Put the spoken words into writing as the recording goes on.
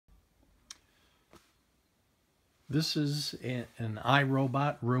This is an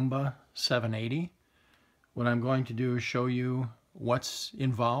iRobot Roomba 780. What I'm going to do is show you what's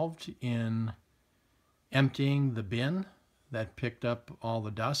involved in emptying the bin that picked up all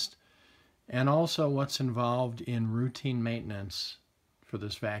the dust, and also what's involved in routine maintenance for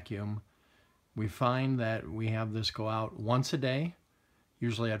this vacuum. We find that we have this go out once a day,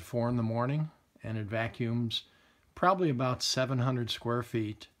 usually at 4 in the morning, and it vacuums probably about 700 square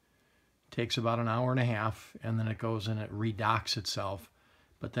feet. Takes about an hour and a half, and then it goes and it redocks itself.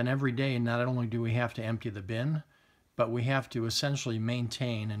 But then every day, not only do we have to empty the bin, but we have to essentially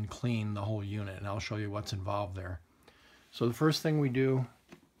maintain and clean the whole unit, and I'll show you what's involved there. So the first thing we do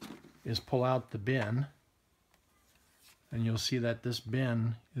is pull out the bin, and you'll see that this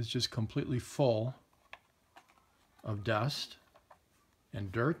bin is just completely full of dust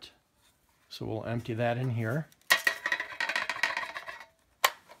and dirt. So we'll empty that in here.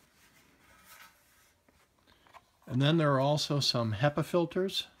 And then there are also some HEPA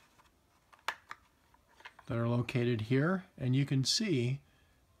filters that are located here, and you can see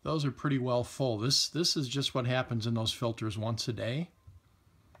those are pretty well full. This is just what happens in those filters once a day.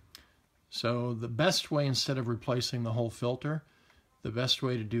 So the best way, instead of replacing the whole filter, the best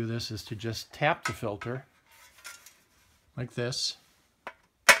way to do this is to just tap the filter like this.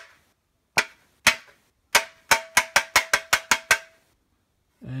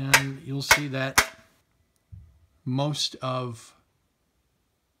 And you'll see that most of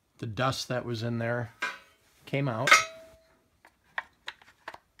the dust that was in there came out.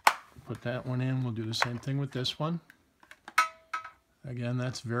 Put that one in. We'll do the same thing with this one. Again,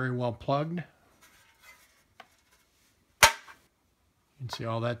 that's very well plugged. You can see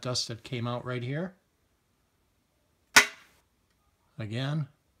all that dust that came out right here. Again.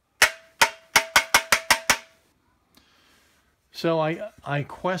 So I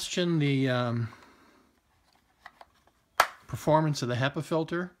question the performance of the HEPA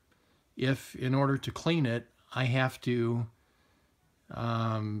filter if, in order to clean it, I have to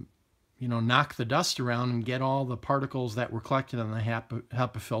knock the dust around and get all the particles that were collected on the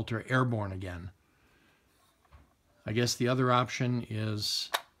HEPA filter airborne again. I guess the other option is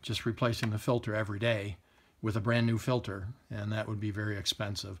just replacing the filter every day with a brand new filter, and that would be very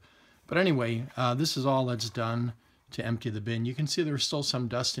expensive. But anyway, this is all that's done to empty the bin. You can see there's still some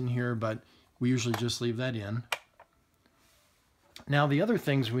dust in here, but we usually just leave that in. Now the other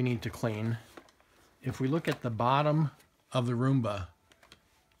things we need to clean, if we look at the bottom of the Roomba,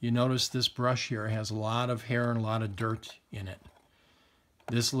 you notice this brush here has a lot of hair and a lot of dirt in it.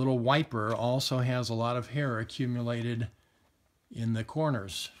 This little wiper also has a lot of hair accumulated in the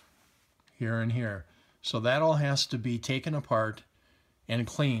corners, here and here. So that all has to be taken apart and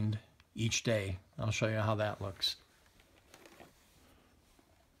cleaned each day. I'll show you how that looks.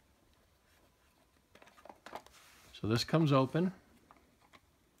 So this comes open.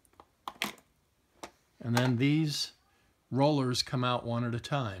 And then these rollers come out one at a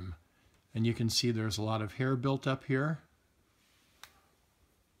time. And you can see there's a lot of hair built up here.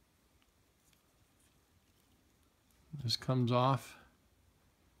 This comes off,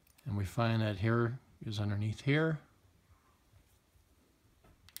 and we find that hair is underneath here.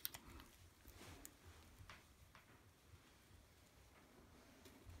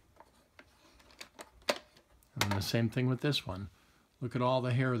 And the same thing with this one. Look at all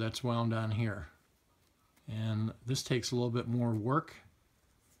the hair that's wound on here. And this takes a little bit more work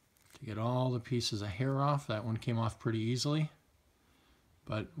to get all the pieces of hair off. That one came off pretty easily.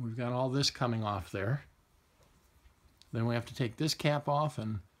 But we've got all this coming off there. Then we have to take this cap off,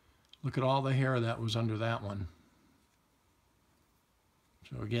 and look at all the hair that was under that one.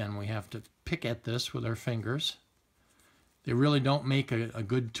 So again, we have to pick at this with our fingers. They really don't make a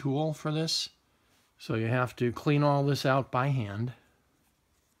good tool for this. So you have to clean all this out by hand.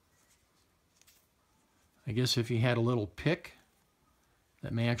 I guess if you had a little pick,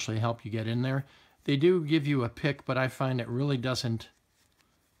 that may actually help you get in there. They do give you a pick, but I find it really doesn't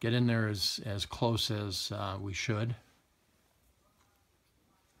get in there as close as we should.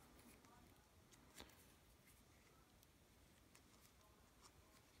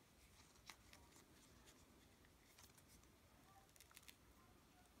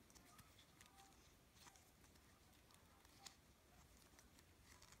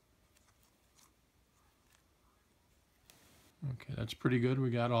 Okay, that's pretty good. We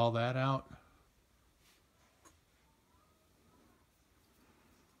got all that out.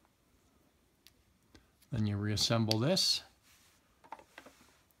 Then you reassemble this.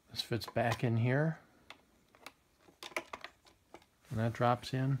 This fits back in here. And that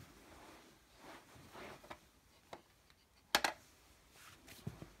drops in.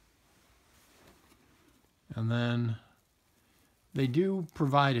 And then they do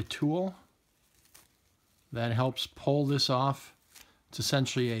provide a tool that helps pull this off. It's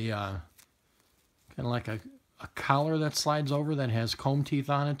essentially a kind of like a collar that slides over that has comb teeth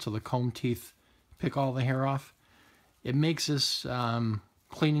on it, so the comb teeth pick all the hair off. It makes this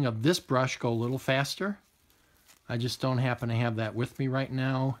cleaning of this brush go a little faster. I just don't happen to have that with me right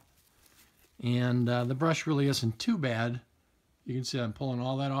now. And the brush really isn't too bad. You can see I'm pulling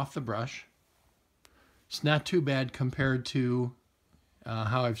all that off the brush. It's not too bad compared to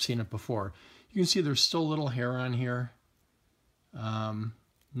how I've seen it before. You can see there's still a little hair on here.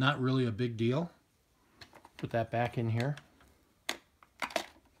 Not really a big deal. Put that back in here.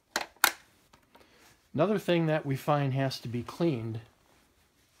 Another thing that we find has to be cleaned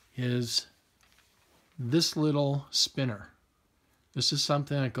is this little spinner. This is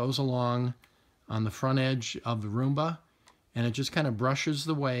something that goes along on the front edge of the Roomba, and it just kind of brushes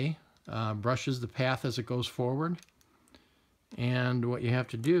the way, brushes the path as it goes forward. And what you have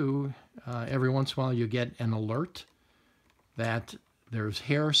to do, every once in a while you get an alert that there's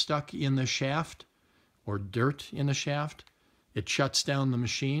hair stuck in the shaft or dirt in the shaft. It shuts down the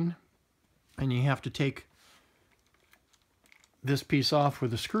machine, and you have to take this piece off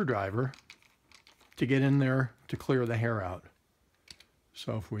with a screwdriver to get in there to clear the hair out.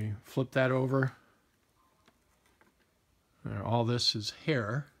 So if we flip that over, all this is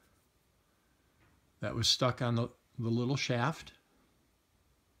hair that was stuck on the little shaft.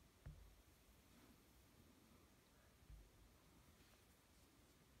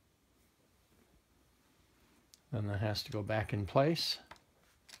 Then that has to go back in place.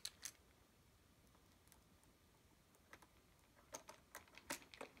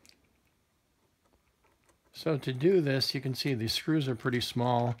 So to do this, you can see these screws are pretty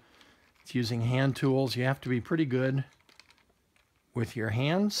small. It's using hand tools. You have to be pretty good with your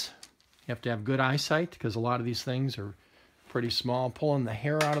hands. You have to have good eyesight because a lot of these things are pretty small. Pulling the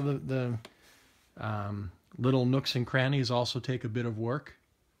hair out of the little nooks and crannies also take a bit of work.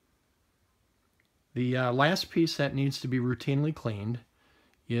 The last piece that needs to be routinely cleaned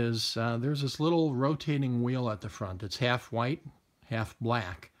is there's this little rotating wheel at the front. It's half white, half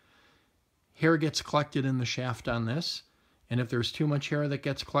black. Hair gets collected in the shaft on this, and if there's too much hair that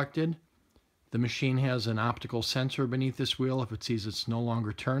gets collected, the machine has an optical sensor beneath this wheel. If it sees it's no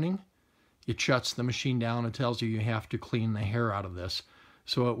longer turning, it shuts the machine down and tells you you have to clean the hair out of this.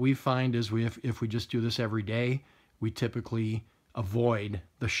 So what we find is if we just do this every day, we typically avoid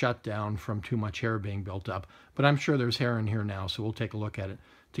the shutdown from too much hair being built up. But I'm sure there's hair in here now, so we'll take a look at it.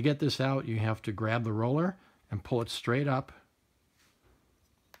 To get this out, you have to grab the roller and pull it straight up.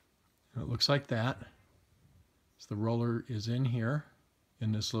 And it looks like that. So the roller is in here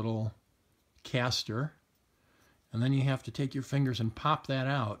in this little caster. And then you have to take your fingers and pop that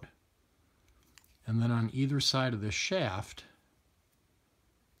out. And then on either side of this shaft,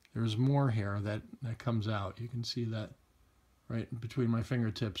 there's more hair that comes out. You can see that right between my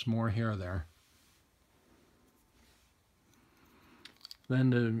fingertips, more hair there. Then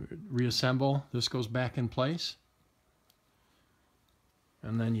to reassemble, this goes back in place.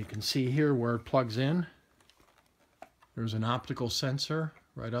 And then you can see here where it plugs in. There's an optical sensor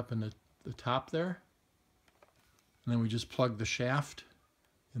right up in the top there. And then we just plug the shaft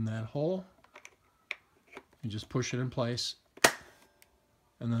in that hole. You just push it in place,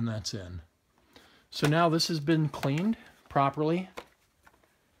 and then that's in. So now this has been cleaned properly.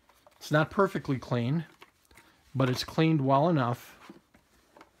 It's not perfectly clean, but it's cleaned well enough.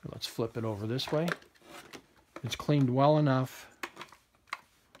 Let's flip it over this way. It's cleaned well enough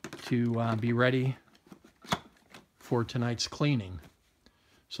to be ready for tonight's cleaning.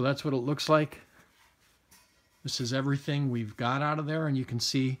 So that's what it looks like. This is everything we've got out of there, and you can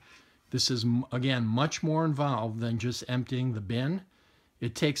see this is, again, much more involved than just emptying the bin.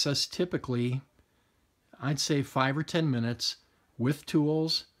 It takes us typically, I'd say 5 or 10 minutes with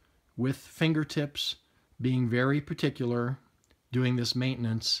tools, with fingertips, being very particular, doing this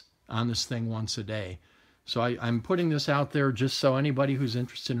maintenance on this thing once a day. So I'm putting this out there just so anybody who's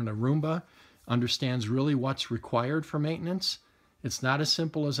interested in a Roomba understands really what's required for maintenance. It's not as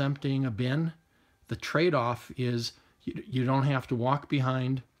simple as emptying a bin. The trade-off is you don't have to walk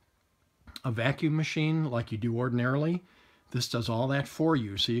behind a vacuum machine like you do ordinarily. This does all that for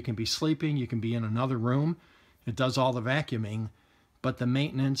you. So you can be sleeping, you can be in another room. It does all the vacuuming, but the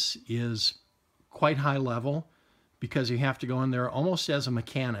maintenance is quite high level because you have to go in there almost as a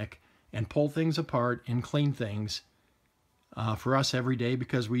mechanic and pull things apart and clean things for us every day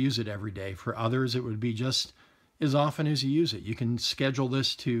because we use it every day. For others, it would be just as often as you use it. You can schedule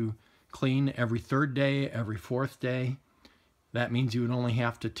this to clean every 3rd day, every 4th day. That means you would only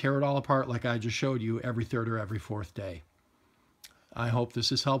have to tear it all apart like I just showed you every third or every fourth day. I hope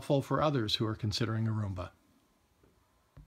this is helpful for others who are considering a Roomba.